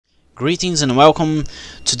Greetings and welcome.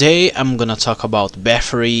 Today I'm gonna talk about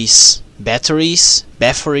batteries. Batteries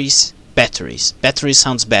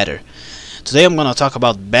sounds better. Today I'm gonna talk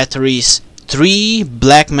about Bathory's 3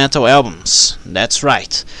 black metal albums. That's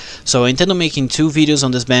right. So I intend on making 2 videos on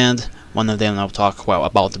this band. One of them I'll talk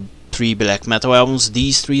about the 3 black metal albums.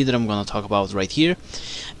 These 3 that I'm gonna talk about right here.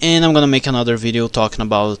 And I'm gonna make another video talking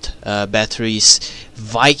about Bathory's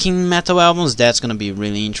Viking metal albums. That's gonna be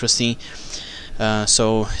really interesting.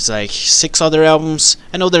 So it's like 6 other albums.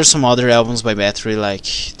 I know there's some other albums by Bathory, like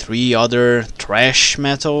 3 other thrash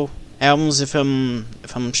metal albums. If I'm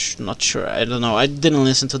not sure, I don't know. I didn't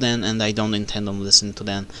listen to them, and I don't intend on listening to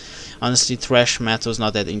them. Honestly, thrash metal is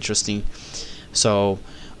not that interesting. So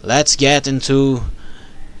let's get into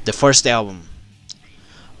the first album.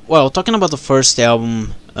 Well, talking about the first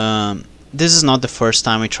album, this is not the first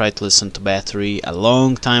time I tried to listen to Bathory. A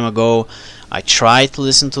long time ago, I tried to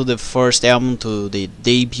listen to the first album, to the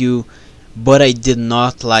debut, but I did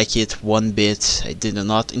not like it one bit. I did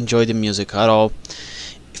not enjoy the music at all.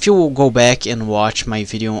 If you will go back and watch my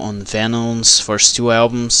video on Venom's first 2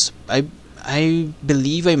 albums, I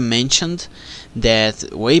believe I mentioned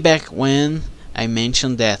that way back when I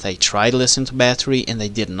mentioned that I tried listening to Bathory and I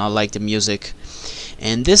did not like the music.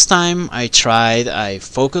 And this time I tried, I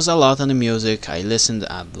focused a lot on the music, I listened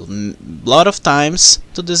a lot of times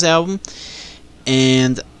to this album,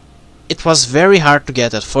 and it was very hard to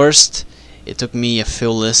get at first. It took me a few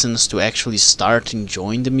listens to actually start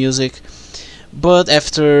enjoying the music, but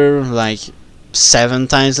after like 7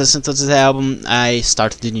 times listening to this album, I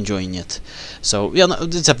started enjoying it. So yeah,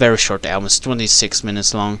 it's a very short album, it's 26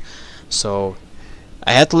 minutes long, so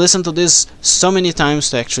I had to listen to this so many times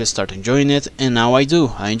to actually start enjoying it, and now I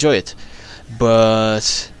do. I enjoy it.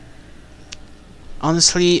 But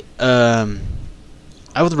honestly, I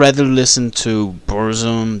would rather listen to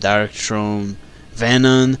Burzum, Dark Throne,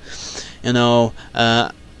 Venom. You know,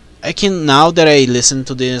 I can, now that I listen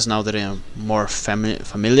to this, now that I am more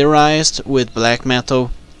familiarized with black metal,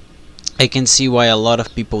 I can see why a lot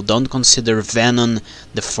of people don't consider Venom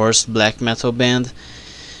the first black metal band.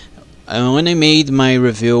 When I made my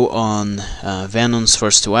review on Venom's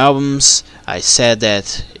first 2 albums, I said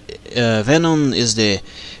that Venom is the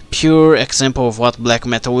pure example of what black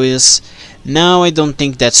metal is. Now I don't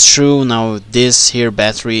think that's true. Now this here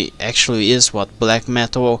Bathory actually is what black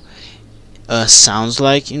metal sounds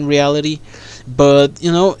like in reality. But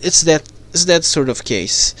you know, it's that sort of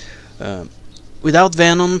case. Without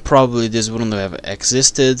Venom, probably this wouldn't have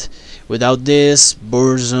existed. Without this,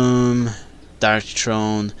 Burzum, Dark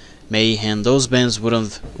Throne, Mayhem, those bands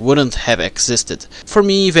wouldn't have existed. For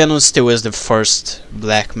me, Venom still is the first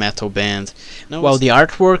black metal band. Well, the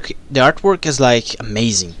artwork is like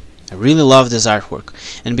amazing. I really love this artwork,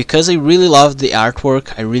 and because I really loved the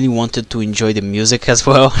artwork, I really wanted to enjoy the music as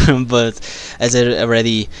well. But as I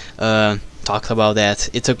already talked about that,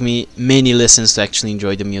 it took me many listens to actually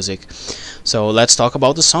enjoy the music. So let's talk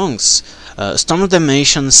about the songs. Storm of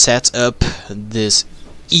Damnation sets up this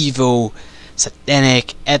evil,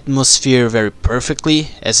 satanic atmosphere very perfectly,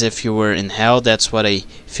 as if you were in hell. That's what I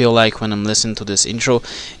feel like when I'm listening to this intro.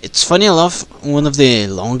 It's funny enough, one of the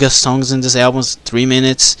longest songs in this album is 3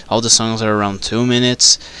 minutes. All the songs are around 2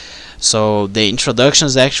 minutes, so the introduction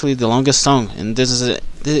is actually the longest song. And this is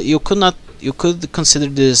you could consider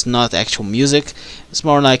this not actual music. It's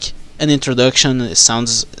more like an introduction. It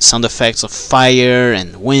sound effects of fire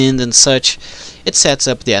and wind and such. It sets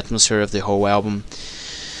up the atmosphere of the whole album.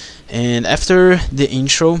 And after the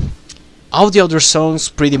intro, all the other songs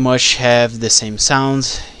pretty much have the same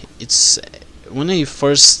sound. It's when I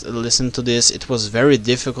first listened to this, it was very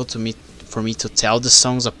difficult for me to tell the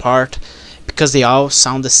songs apart, because they all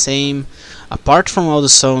sound the same. Apart from all the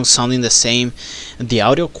songs sounding the same, the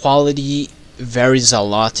audio quality varies a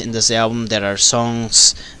lot in this album. There are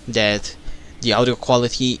songs that the audio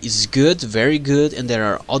quality is good, very good, and there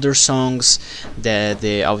are other songs that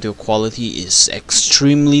the audio quality is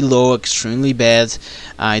extremely low, extremely bad.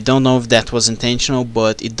 I don't know if that was intentional,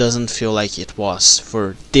 but it doesn't feel like it was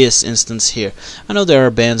for this instance here. I know there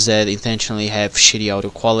are bands that intentionally have shitty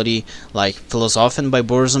audio quality, like Philosophen by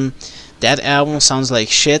Burzum. That album sounds like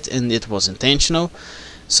shit and it was intentional,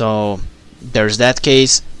 so there's that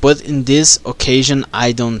case. But in this occasion,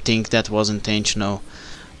 I don't think that was intentional.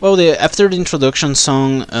 Well, after the introduction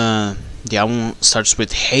song, the album starts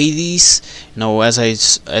with Hades. You know, as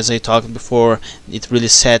I talked before, it really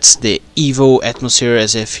sets the evil atmosphere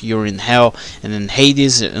as if you're in hell. And then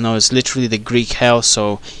Hades, you know, is literally the Greek hell,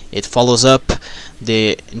 so it follows up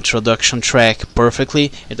the introduction track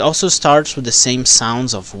perfectly. It also starts with the same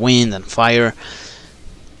sounds of wind and fire,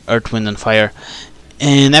 earth, wind, and fire.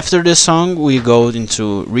 And after this song, we go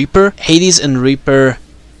into Reaper. Hades and Reaper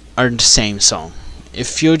are the same song.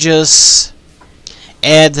 If you just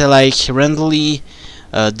add like randomly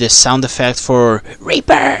the sound effect for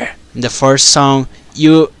Reaper in the first song,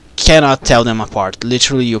 you cannot tell them apart.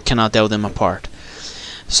 Literally, you cannot tell them apart.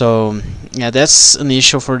 So yeah, that's an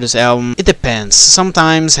issue for this album. It depends.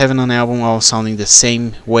 Sometimes having an album all sounding the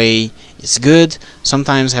same way is good.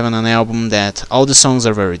 Sometimes having an album that all the songs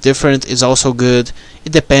are very different is also good.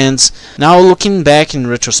 It depends. Now looking back in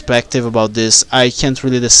retrospective about this, I can't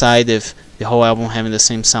really decide if the whole album having the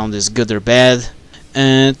same sound is good or bad.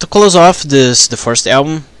 And to close off the first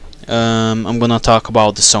album, I'm gonna talk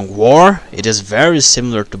about the song War. It is very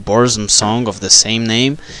similar to Burzum's song of the same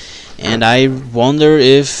name, and I wonder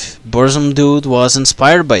if Burzum dude was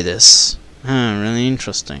inspired by this. Really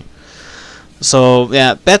interesting. So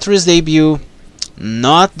yeah, Bathory's debut,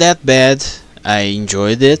 not that bad. I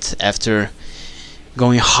enjoyed it after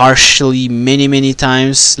going harshly many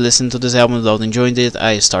times listening to this album without enjoying it.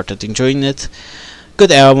 I started enjoying it.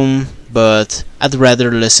 Good album, but I'd rather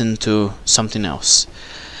listen to something else.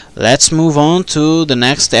 Let's move on to the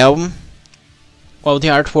next album. Well, the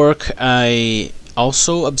artwork, I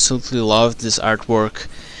also absolutely love this artwork.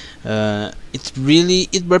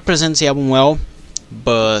 It represents the album well,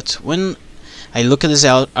 but when I look at this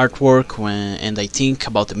artwork and I think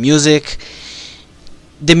about the music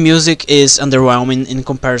is underwhelming in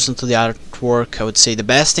comparison to the artwork. I would say the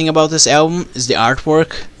best thing about this album is the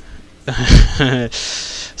artwork.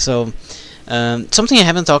 So something I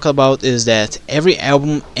haven't talked about is that every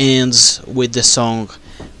album ends with the song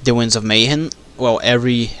The Winds of Mayhem. Well,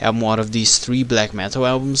 every album out of these 3 black metal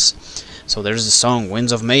albums. So there's the song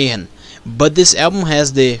Winds of Mayhem, but this album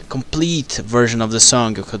has the complete version of the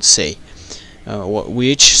song, you could say,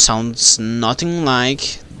 which sounds nothing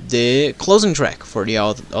like the closing track for the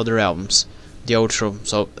other albums, the outro.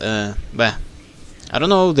 So I don't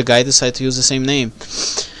know, the guy decided to use the same name.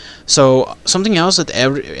 So something else that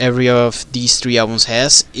every of these 3 albums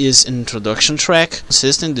has is an introduction track.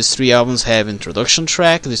 Consistent, these 3 albums have introduction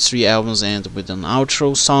track. These 3 albums end with an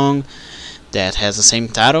outro song that has the same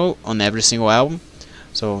title on every single album.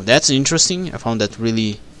 So that's interesting. I found that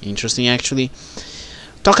really interesting actually.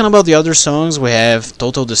 Talking about the other songs, we have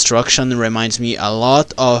Total Destruction. It reminds me a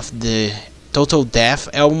lot of the Total Death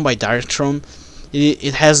album by Darkthrone.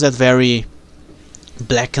 It has that very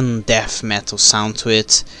black and death metal sound to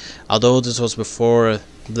it, although this was before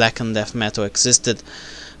black and death metal existed,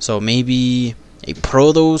 so maybe a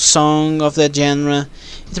proto song of that genre.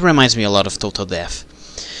 It reminds me a lot of Total Death,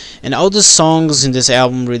 and all the songs in this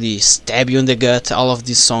album really stab you in the gut. All of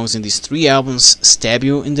these songs in these 3 albums stab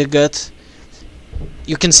you in the gut.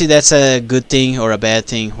 You can see that's a good thing or a bad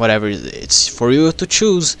thing, whatever, it's for you to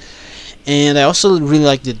choose. And I also really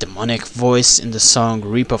like the demonic voice in the song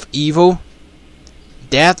Reap of Evil.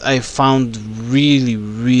 That I found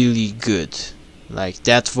really good. Like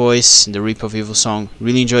that voice in the Reap of Evil song,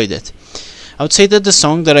 really enjoyed it. I would say that the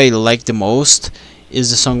song that I like the most is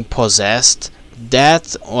the song Possessed.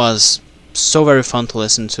 That was so very fun to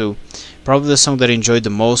listen to. Probably the song that I enjoyed the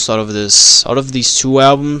most out of these 2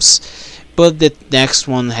 albums. But the next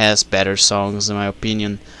one has better songs in my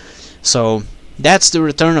opinion. So that's the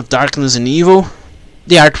return of Darkness and Evil.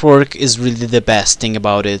 The artwork is really the best thing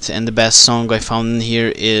about it, and the best song I found in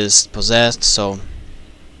here is Possessed. So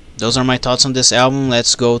those are my thoughts on this album.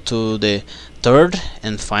 Let's go to the 3rd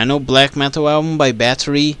and final black metal album by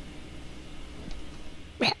Bathory.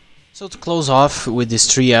 So to close off with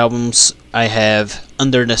these 3 albums, I have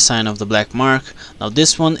Under the Sign of the Black Mark. Now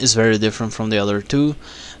this one is very different from the other 2.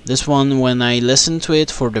 This one, when I listened to it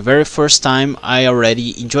for the very first time, I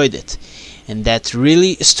already enjoyed it, and that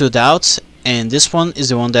really stood out. And this one is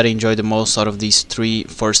the one that I enjoyed the most out of these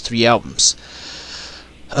first three albums.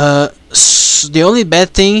 The only bad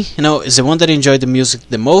thing, is the one that I enjoyed the music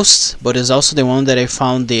the most, but it's also the one that I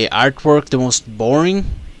found the artwork the most boring.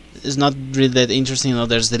 It's not really that interesting.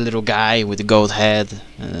 There's the little guy with the gold head,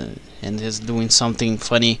 and he's doing something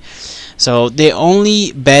funny. So the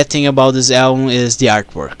only bad thing about this album is the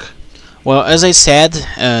artwork. Well, as I said,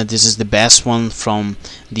 this is the best one from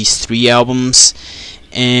these 3 albums.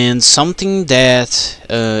 And something that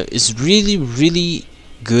is really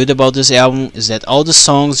good about this album is that all the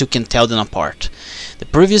songs, you can tell them apart. The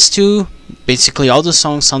previous 2, basically all the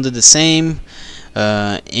songs sounded the same.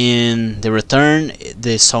 In The Return,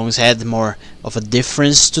 the songs had more of a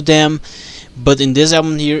difference to them, but in this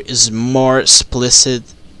album here is more explicit.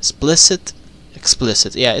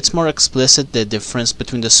 Yeah, it's more explicit, the difference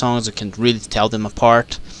between the songs. You can really tell them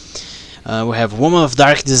apart. We have Woman of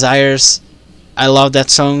Dark Desires. I love that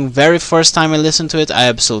song. Very first time I listened to it, I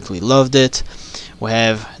absolutely loved it. We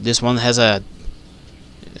have this one has a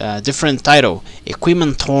different title,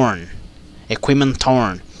 Equipment Torn. Equipment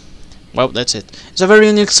Torn. Well, that's it. It's a very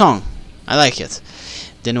unique song. I like it.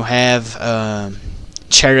 Then we have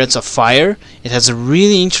Chariots of Fire. It has a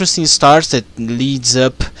really interesting start that leads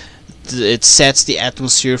up. It sets the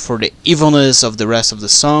atmosphere for the evilness of the rest of the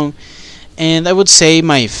song. And I would say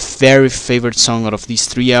my very favorite song out of these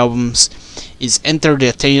three albums is Enter the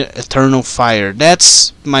Eternal Fire.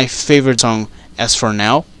 That's my favorite song as for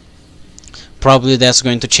now. Probably that's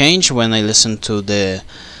going to change when I listen to the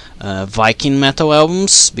Viking metal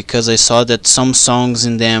albums, because I saw that some songs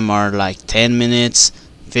in them are like 10 minutes,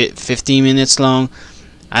 15 minutes long.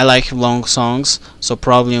 I like long songs, so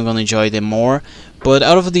probably I'm gonna enjoy them more. But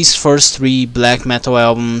out of these first three black metal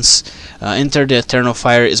albums, Enter the Eternal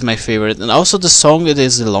Fire is my favorite, and also the song that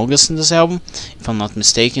is the longest in this album, if I'm not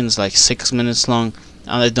mistaken, is like 6 minutes long.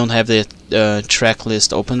 I don't have the track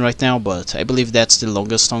list open right now, but I believe that's the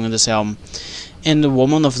longest song in this album. And the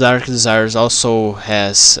Woman of Dark Desires also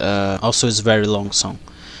has is a very long song.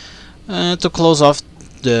 To close off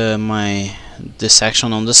this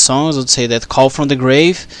section on the songs, I would say that Call from the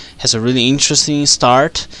Grave has a really interesting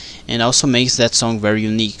start and also makes that song very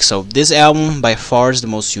unique. So this album by far is the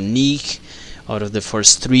most unique out of the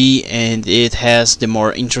first three, and it has the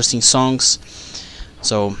more interesting songs.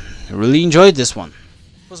 So I really enjoyed this one.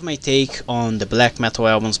 That was my take on the black metal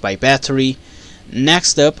albums by Bathory.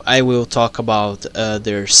 Next up, I will talk about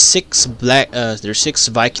their six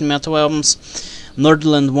Viking metal albums: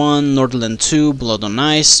 Nordland 1, Nordland 2, Blood on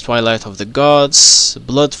Ice, Twilight of the Gods,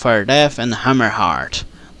 Blood, Fire, Death, and Hammerheart.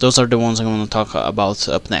 Those are the ones I'm going to talk about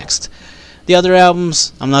up next. The other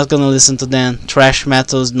albums, I'm not going to listen to them. Thrash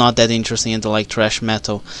metal is not that interesting, and I like thrash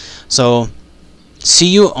metal. So, see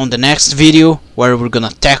you on the next video where we're going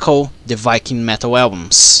to tackle the Viking metal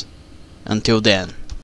albums. Until then.